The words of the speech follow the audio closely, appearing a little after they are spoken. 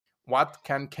what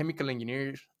can chemical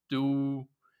engineers do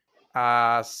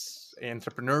as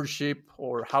entrepreneurship,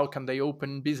 or how can they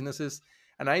open businesses.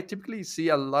 And I typically see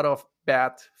a lot of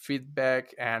bad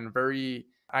feedback and very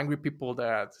angry people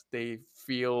that they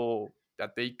feel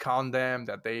that they condemn,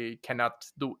 that they cannot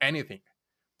do anything,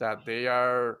 that they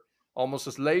are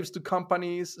almost slaves to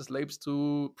companies, slaves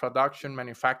to production,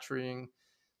 manufacturing.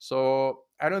 So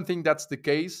I don't think that's the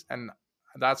case. And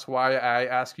that's why I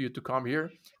ask you to come here.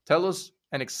 Tell us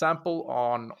an example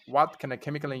on what can a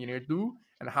chemical engineer do,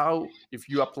 and how, if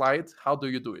you apply it, how do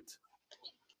you do it?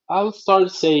 I'll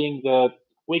start saying that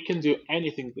we can do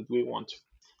anything that we want to.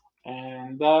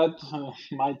 And that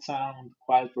might sound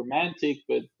quite romantic,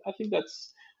 but I think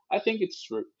it's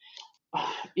true.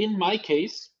 In my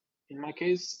case,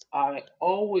 I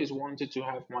always wanted to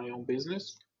have my own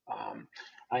business.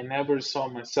 I never saw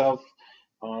myself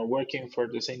working for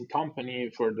the same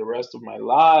company for the rest of my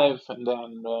life and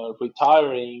then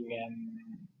retiring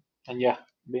and yeah,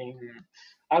 being,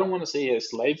 I don't want to say a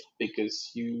slave,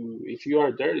 because if you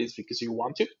are there, it's because you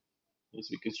want to, it's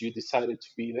because you decided to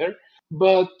be there.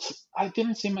 But I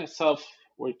didn't see myself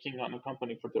working on a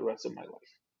company for the rest of my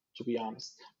life, to be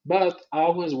honest. But I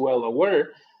was well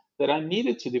aware that I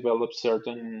needed to develop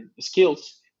certain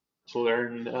skills, to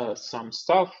learn some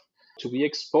stuff, to be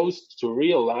exposed to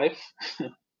real life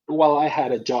while I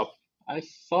had a job. I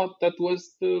thought that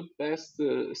was the best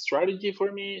strategy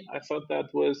for me. I thought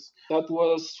that was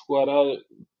what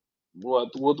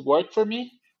would work for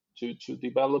me to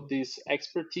develop this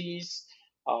expertise,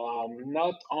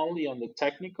 not only on the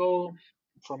technical,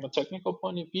 from a technical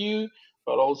point of view,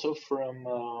 but also from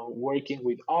working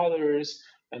with others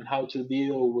and how to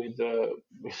deal with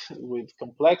with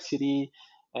complexity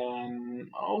and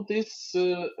all this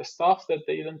stuff that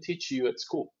they don't teach you at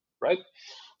school, right?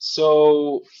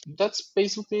 So that's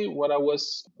basically what I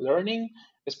was learning,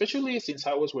 especially since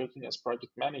I was working as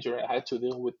project manager. I had to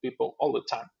deal with people all the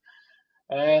time,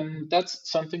 and that's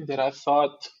something that I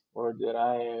thought, or that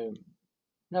I,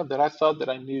 yeah, that I thought that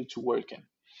I needed to work in.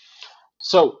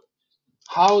 So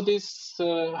how this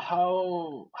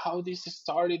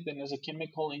started then as a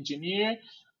chemical engineer,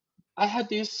 I had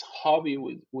this hobby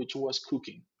which was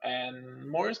cooking, and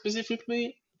more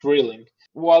specifically grilling.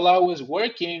 While I was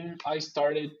working, for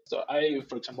example, I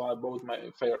bought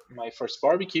my first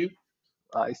barbecue.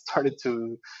 I started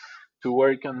to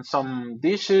work on some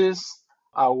dishes.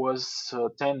 I was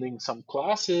attending some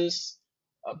classes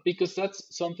because that's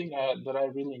something that I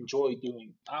really enjoy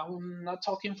doing. I'm not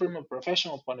talking from a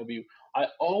professional point of view. I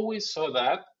always saw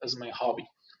that as my hobby.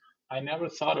 I never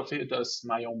thought of it as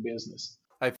my own business.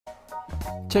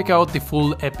 Check out the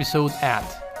full episode at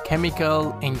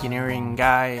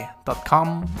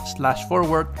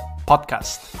chemicalengineeringguy.com/forward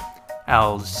podcast.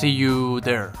 I'll see you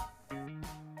there.